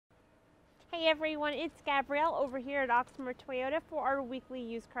Hey everyone, it's Gabrielle over here at Oxmoor Toyota for our weekly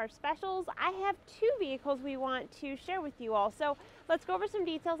used car specials. I have two vehicles we want to share with you all. So let's go over some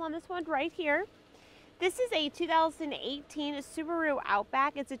details on this one right here. This is a 2018 Subaru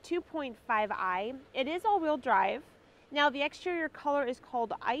Outback. It's a 2.5i. It is all-wheel drive. Now the exterior color is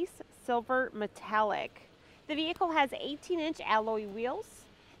called Ice Silver Metallic. The vehicle has 18-inch alloy wheels.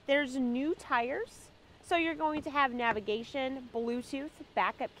 There's new tires. So you're going to have navigation, Bluetooth,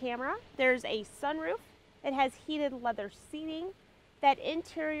 backup camera. There's a sunroof. It has heated leather seating. That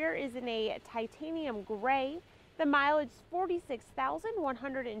interior is in a titanium gray. The mileage is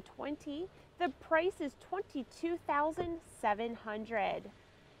 46,120. The price is $22,700.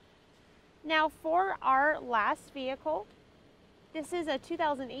 Now for our last vehicle, this is a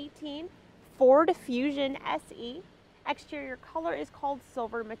 2018 Ford Fusion SE. Exterior color is called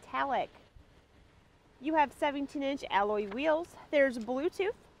Silver Metallic. You have 17-inch alloy wheels. There's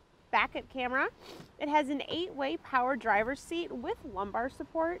Bluetooth, backup camera. It has an 8-way power driver's seat with lumbar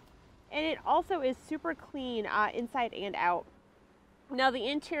support. And it also is super clean inside and out. Now the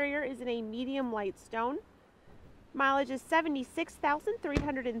interior is in a medium light stone. Mileage is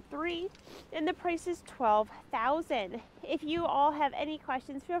 76,303 and the price is $12,000. If you all have any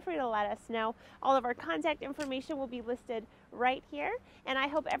questions, feel free to let us know. All of our contact information will be listed right here. And I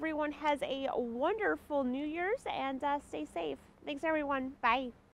hope everyone has a wonderful New Year's and stay safe. Thanks everyone. Bye.